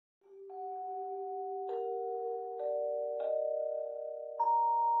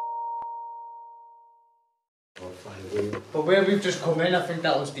But where we've just come in, I think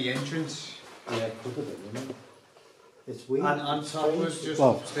that was the entrance. Yeah, it could have been, wouldn't it? It's weird. And on top was just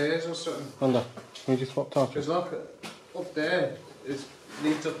upstairs or something. Wanda, can you just swap torches? Because look, up there, it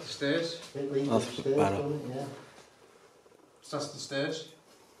leads up the stairs. It leads That's upstairs, better. doesn't it? Yeah. So that's the stairs,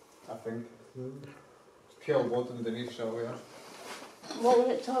 I think. Pure wood underneath, so yeah. What was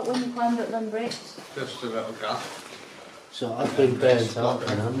it taught when you climbed up them bricks? Just a little gap. So I've been burnt out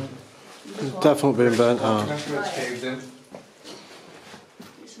then, haven't It's definitely been burnt out. That's where it's caved in.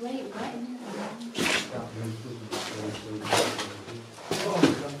 It's late, right? Isn't it?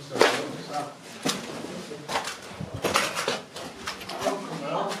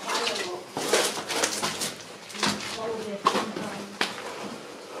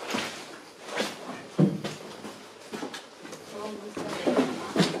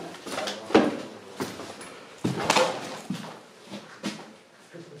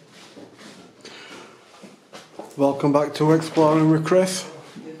 Welcome back to Exploring with Chris.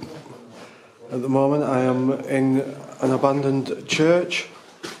 At the moment I am in an abandoned church.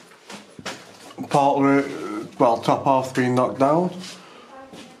 Partly, well, top half's been knocked down.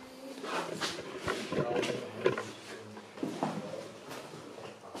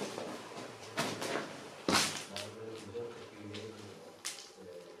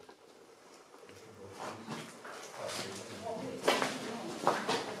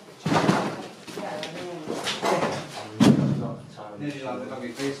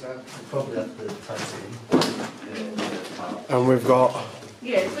 Probably after the taxi. And we've got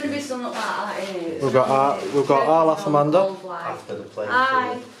Yeah, it's going to be something like that, isn't it? We've got Arlas Amanda. After the plane.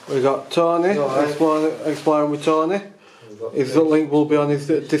 Aye. we've got Tony, exploring with Tony. His link will be on his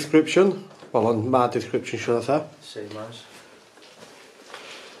description. Well, on my description, should I say. Same as.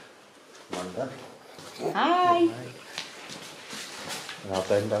 Amanda. Hi. And I'll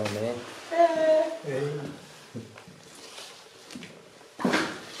bend down there.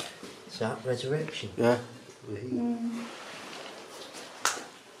 Is that resurrection? Yeah.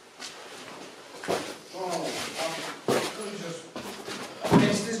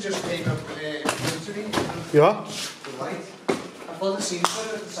 This is just came up to me. Yeah? The light. I thought the scenes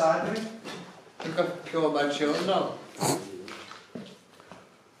were at the side of me. I've got pure bad shows now.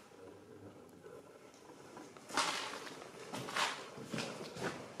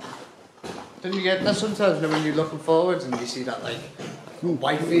 Didn't you get that sometimes when you're looking forwards and you see that like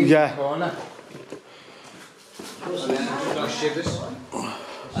white thing Yeah. in the corner? And then you just got shivers.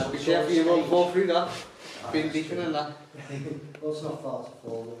 And be careful you won't fall through that. Being deeper than that. Well, it's not far to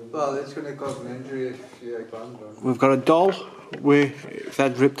fall. Well, it's going to cause an injury if you land on. We've got a doll with its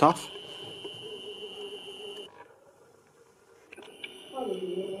head ripped off.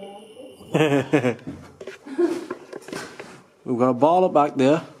 We've got a ball up back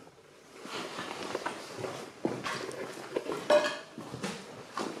there.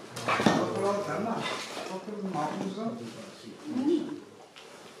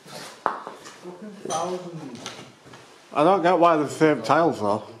 I don't get why they've saved tiles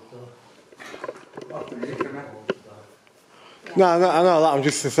though. No, I know that. I'm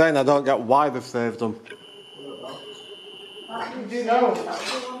just saying I don't get why they've saved them. You do know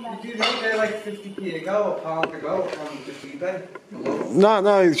they're like 50p to go, a pound to go on just eBay.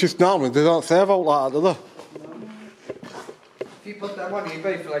 No, it's just normal. They don't save out like that, do they? If you put them on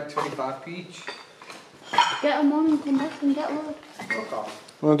eBay for like 25p each, Get them on and come back and get one. fuck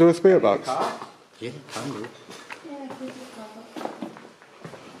off. Want to do a spirit box? Yeah, can do. Yeah, please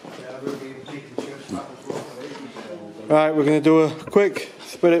Yeah, we'll be taking shirts back and forth. Right, we're going to do a quick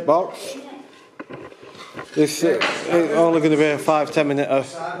spirit box. This is only going to be a 5-10 minute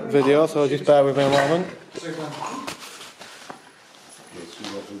video, so just bear with me a moment. Let's see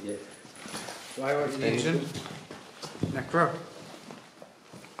what we get. Why what you using? Necro.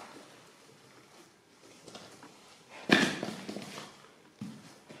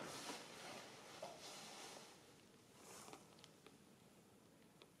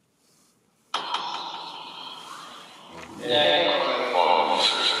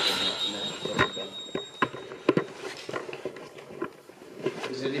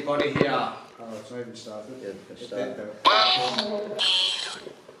 Is anybody here? Oh, it's not even started. Yeah, It did start. though.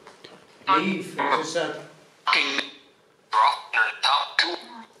 Leave, it just said.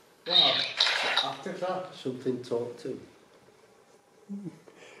 Well, after that. Something to talk to.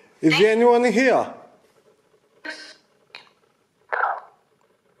 Is there anyone here?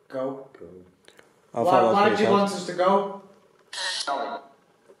 Go. I'll Why follow do you people. want us to go?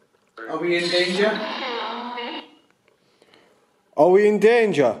 Are we in danger? Are we in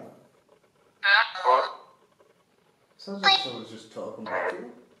danger? Sounds like someone's just talking back to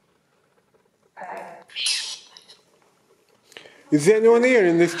you. Is there anyone here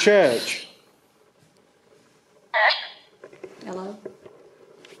in this church? Hello?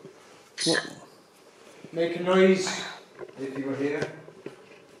 Make a noise if you were here.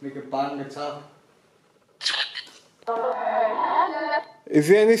 Make a bang, a tap. Is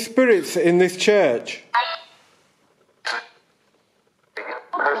there any spirits in this church?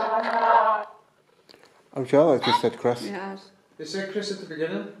 I'm sure I just said Chris. It has. They said Chris at the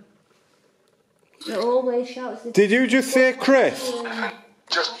beginning. It always shouts the... Did you just say Chris? Where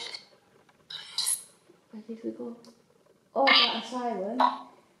did we go? Oh, that asylum.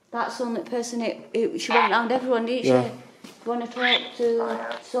 That's the only person she went round everyone, didn't she? Yeah. You want to talk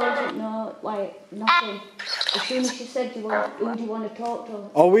to Sergeant? No, like, nothing. As soon as she said, who do you want to talk to?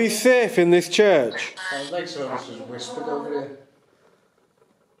 Are we safe in this church? Sounds like someone else just whispered over here.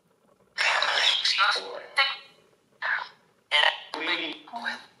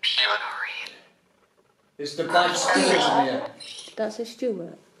 Is the bad spirit in here? That's a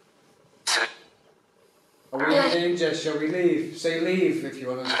Stuart. Are we in danger? Shall we leave? Say leave if you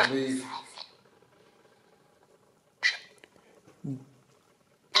want us to leave.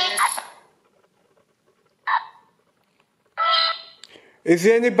 Is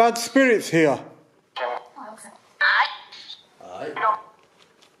there any bad spirits here? Aye.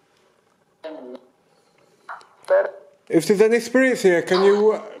 If there's any spirits here, can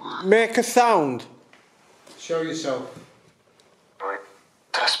you make a sound? Show yourself.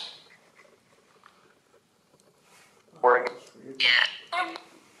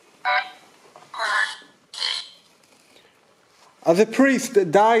 Has a priest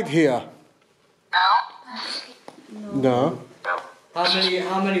that died here? No.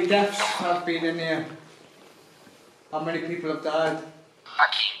 How many deaths have been in here? How many people have died?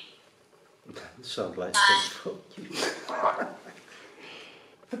 Sound like fuck you.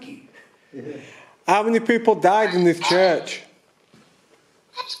 Fuck you. How many people died in this church?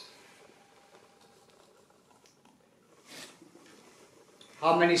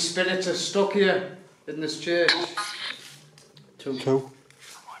 How many spirits are stuck here in this church? Two.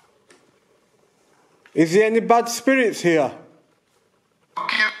 Is there any bad spirits here?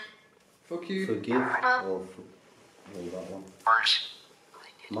 Fuck you. Forgive or oh, that one.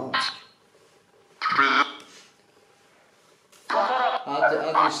 Mark. How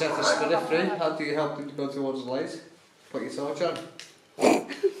do you set a spirit free? How do you help them to go towards the light? Put your torch on.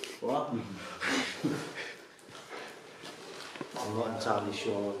 What? I'm not entirely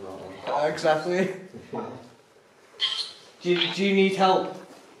sure on that one. Exactly. Do you need help?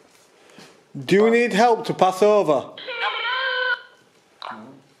 Do you need help to pass over?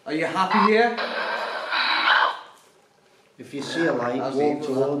 Are you happy here? If you see a light, How's walk the-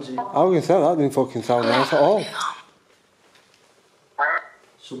 towards it. I was going to say that didn't fucking sound nice at all.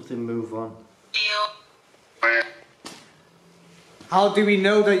 Something move on. How do we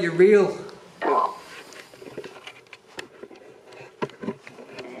know that you're real?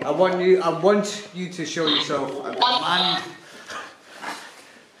 I want you to show yourself. I demand.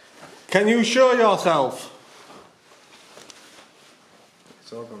 Can you show yourself?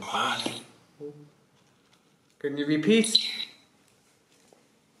 It's all gone fine. Can you repeat?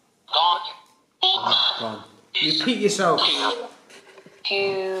 Gone. Repeat yourself.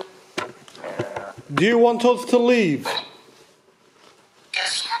 Do you want us to leave?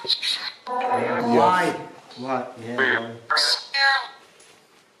 Why? What? Yeah.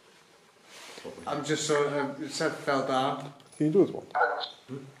 I'm just so it said fell down. Can you do us one?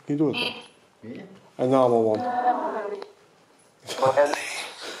 Can you do us one? Yeah. A normal one.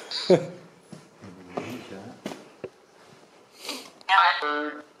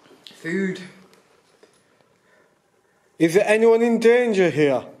 Food. Is there anyone in danger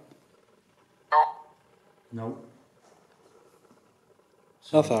here? No.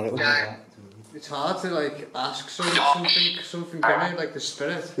 That's alright. It's hard to like ask something in it, like the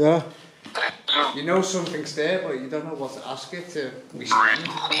spirit. Yeah, You know something's there, but you don't know what to ask it to respond.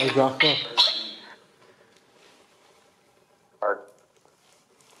 exactly.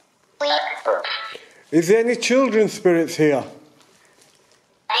 Is there any children spirits here?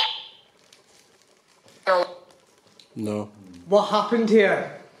 No. What happened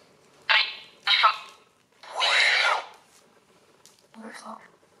here?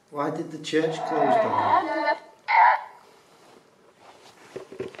 Why did the church close down?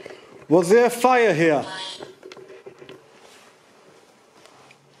 Was there a fire here?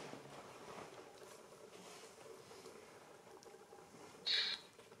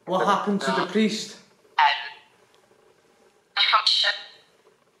 What happened to the priest?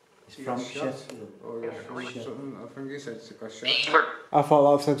 It's from Shot. Sheffield. Oh, yeah, something. I think he said he got shot. I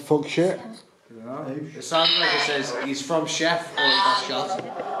thought that said fuck shit. I don't know. It sounds like it says he's from Chef or he got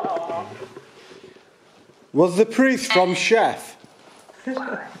shot. Was the priest from Chef?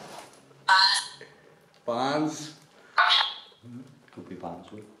 Barnes. Could be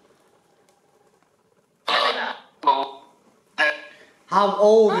Barnsley. How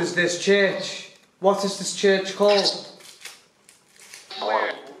old is this church? What is this church called?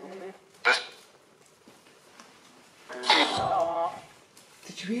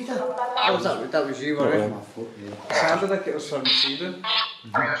 Did you hear that? That was you, wasn't it? My foot, yeah. It sounded like it was from Sweden.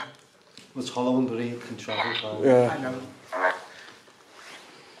 Was hollow under here, can travel by. Yeah. I know.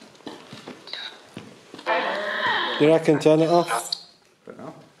 You reckon turn it off? But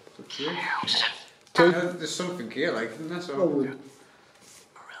no, it's up to you. Two. There's something here, like, isn't there? Oh,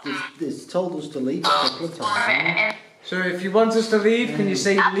 So, it's told us to leave a couple of times, hasn't it? so if you want us to leave, can you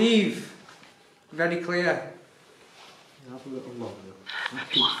say leave? Very clear. Have a little longer. I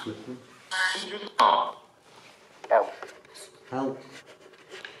keep flipping. Help.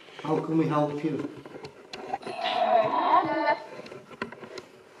 How can we help you?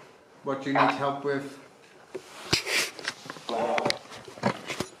 What do you need help with?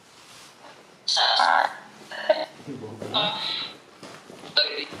 You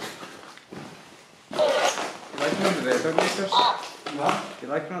like it under there, don't you, Chris? What? You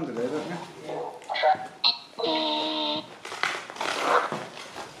like it under there, don't you?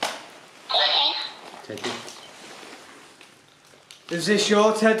 Teddy. Is this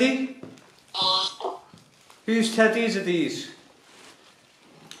your teddy? Whose teddies are these?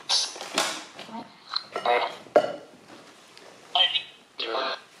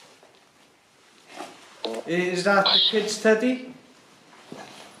 Is that the kid's teddy?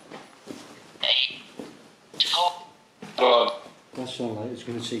 That's all right, it's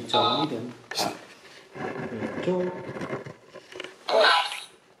going to see Tony then. Tony. Oh,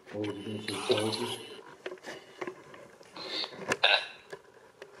 we're going to see Tony.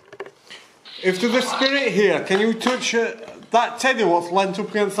 If there's a spirit here, can you touch that teddy what's leant up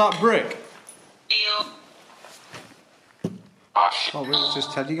against that brick? Oh, where's this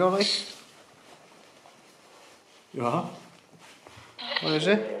teddy go like? Yeah. What is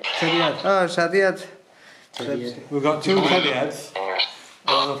it? Teddy head. Oh, it's teddy head. Teddy, yeah. We've got two teddy heads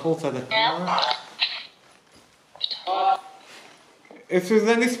and a full teddy. If there's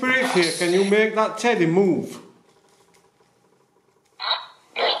any spirits here, can you make that teddy move?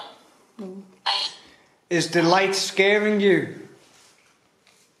 Is the light scaring you?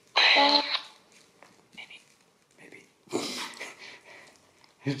 Maybe.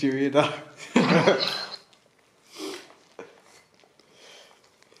 Did you hear that?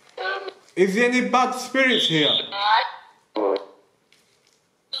 Is there any bad spirits here?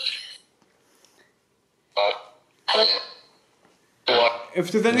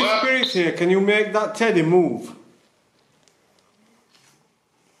 If there's any spirits here, can you make that teddy move?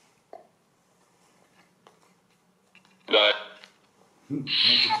 I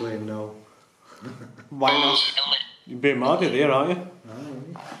declare no. Why not? You're being mad here, aren't you?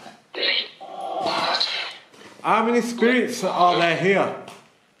 How many spirits are there here?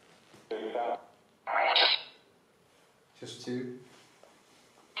 Just two.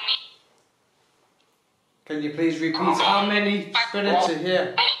 Can you please repeat how many spirits are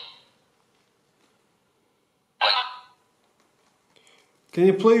here? Can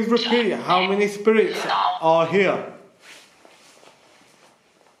you please repeat how many spirits are here?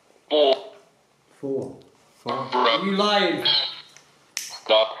 4. Are you lying?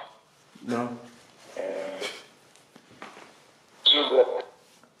 No.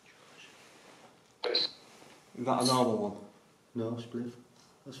 Is that a normal one? No, spliff.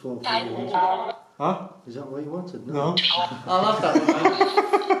 That's what you wanted. Huh? Is that what you wanted? No. I'll have that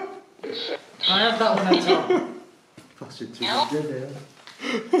one. I have that one at all. Pass it to you, did you?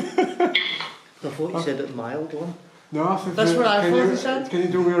 I thought you said a mild one. No, I think That's what I can thought you, you said. Can you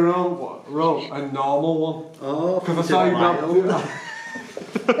do a a normal one? Oh, Because I you saw said you mild.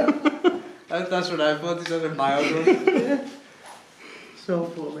 grab. That's what I thought. He said a mild one. So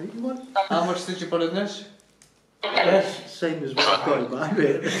funny. What? How much did you put in this? Yes, same as what I've got in my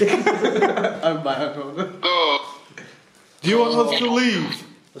bit. A mild one. Do you want us to leave?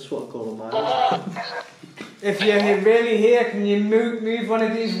 That's what I call a mild. If you're really here, can you move one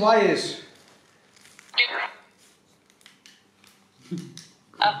of these wires?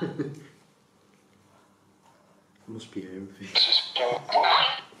 Must be everything.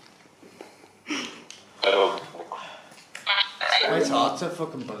 It's hard to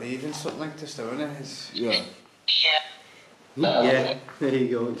fucking believe in something like this, though, isn't it? Yeah. Yeah, there you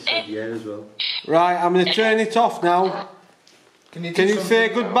go. He said yeah as well. Right, I'm going to turn it off now. Can you, Can you say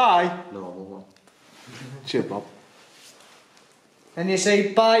something? goodbye? No. Cheers, Bob. And you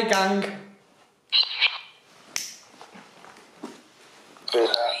say bye, gang.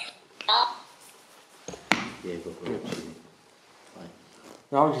 Yeah, go for it.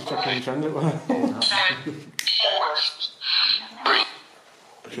 No, I was just checking the trend.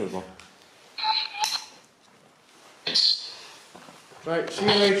 Cheers, Bob. Right, see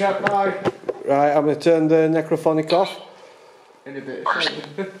you later, bye. Right, I'm going to turn the necrophonic off. In a bit.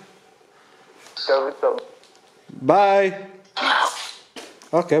 Bye.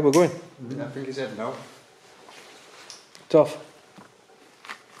 Okay, we're going. I think he said no. Tough.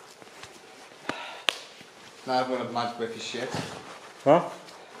 Now I've got a mad whip of shit. Huh?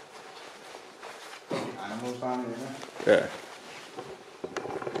 Animals down here.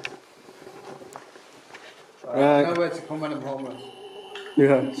 Yeah. I know where to come when I'm homeless.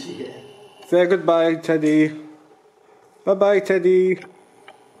 Yeah. Say goodbye, Teddy. Bye bye, Teddy.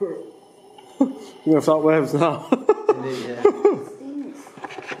 You're going to start waves now.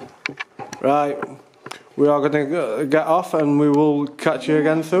 Right. We are going to get off and we will catch you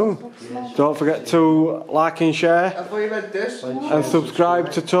again soon. Don't forget to like and share I thought you meant this. and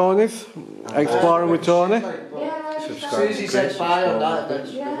subscribe to Tony's Exploring with Tony. As soon as he said bye on that, then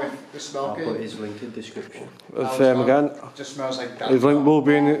the smell I'll put came. his link in description. The same again. It just smells like that. His link will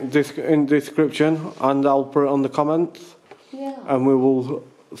be in description and I'll put it on the comments Yeah. and we will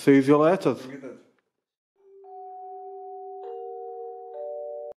see you later.